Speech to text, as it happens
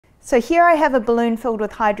So here I have a balloon filled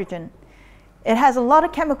with hydrogen. It has a lot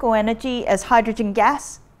of chemical energy as hydrogen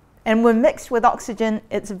gas, and when mixed with oxygen,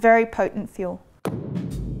 it's a very potent fuel.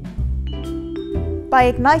 By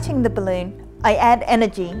igniting the balloon, I add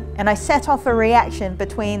energy and I set off a reaction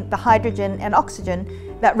between the hydrogen and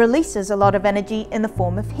oxygen that releases a lot of energy in the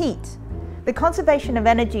form of heat. The conservation of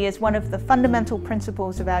energy is one of the fundamental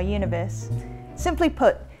principles of our universe. Simply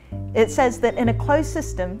put, it says that in a closed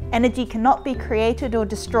system, energy cannot be created or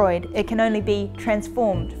destroyed, it can only be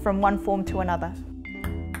transformed from one form to another.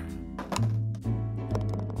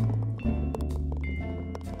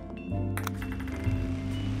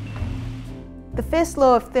 The first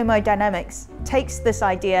law of thermodynamics takes this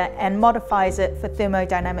idea and modifies it for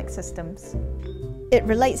thermodynamic systems. It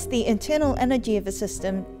relates the internal energy of a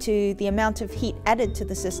system to the amount of heat added to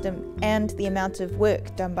the system and the amount of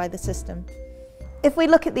work done by the system. If we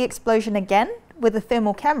look at the explosion again with a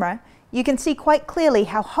thermal camera, you can see quite clearly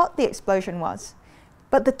how hot the explosion was.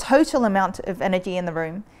 But the total amount of energy in the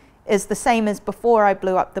room is the same as before I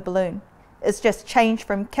blew up the balloon. It's just changed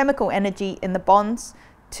from chemical energy in the bonds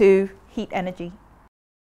to heat energy.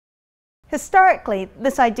 Historically,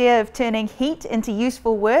 this idea of turning heat into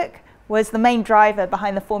useful work was the main driver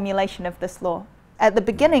behind the formulation of this law. At the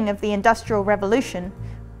beginning of the Industrial Revolution,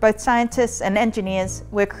 both scientists and engineers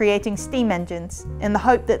were creating steam engines in the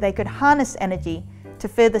hope that they could harness energy to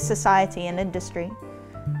further society and industry.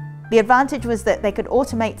 The advantage was that they could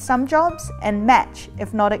automate some jobs and match,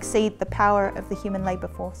 if not exceed, the power of the human labor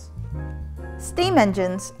force. Steam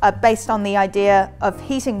engines are based on the idea of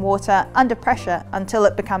heating water under pressure until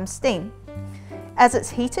it becomes steam. As it's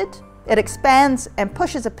heated, it expands and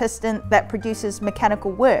pushes a piston that produces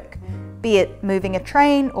mechanical work, be it moving a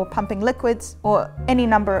train or pumping liquids or any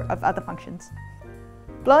number of other functions.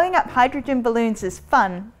 Blowing up hydrogen balloons is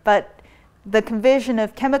fun, but the conversion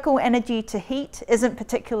of chemical energy to heat isn't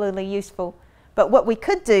particularly useful. But what we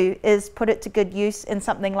could do is put it to good use in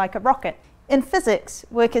something like a rocket. In physics,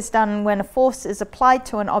 work is done when a force is applied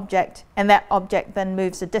to an object and that object then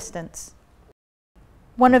moves a distance.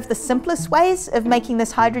 One of the simplest ways of making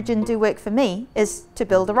this hydrogen do work for me is to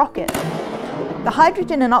build a rocket. The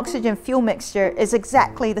hydrogen and oxygen fuel mixture is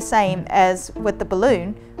exactly the same as with the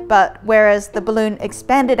balloon, but whereas the balloon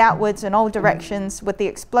expanded outwards in all directions with the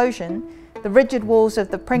explosion, the rigid walls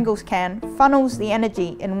of the Pringles can funnels the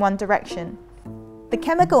energy in one direction. The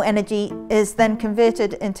chemical energy is then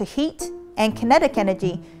converted into heat and kinetic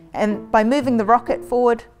energy, and by moving the rocket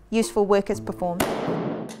forward, useful work is performed.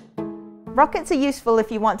 Rockets are useful if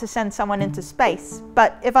you want to send someone into space,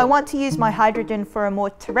 but if I want to use my hydrogen for a more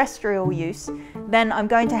terrestrial use, then I'm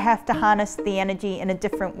going to have to harness the energy in a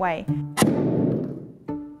different way,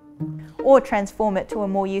 or transform it to a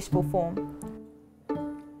more useful form.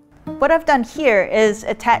 What I've done here is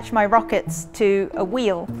attach my rockets to a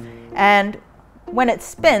wheel, and when it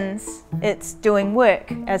spins, it's doing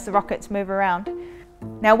work as the rockets move around.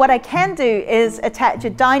 Now what I can do is attach a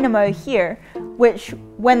dynamo here, which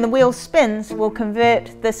when the wheel spins will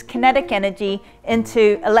convert this kinetic energy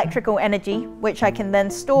into electrical energy, which I can then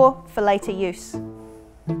store for later use.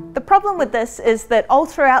 The problem with this is that all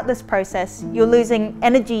throughout this process, you're losing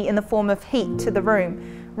energy in the form of heat to the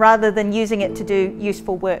room, rather than using it to do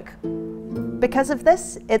useful work. Because of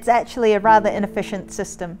this, it's actually a rather inefficient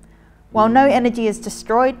system. While no energy is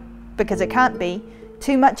destroyed, because it can't be,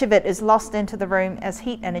 too much of it is lost into the room as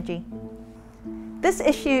heat energy. This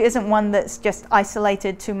issue isn't one that's just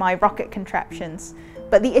isolated to my rocket contraptions,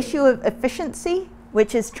 but the issue of efficiency,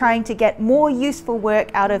 which is trying to get more useful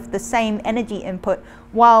work out of the same energy input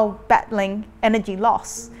while battling energy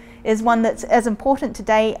loss, is one that's as important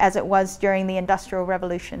today as it was during the Industrial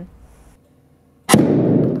Revolution.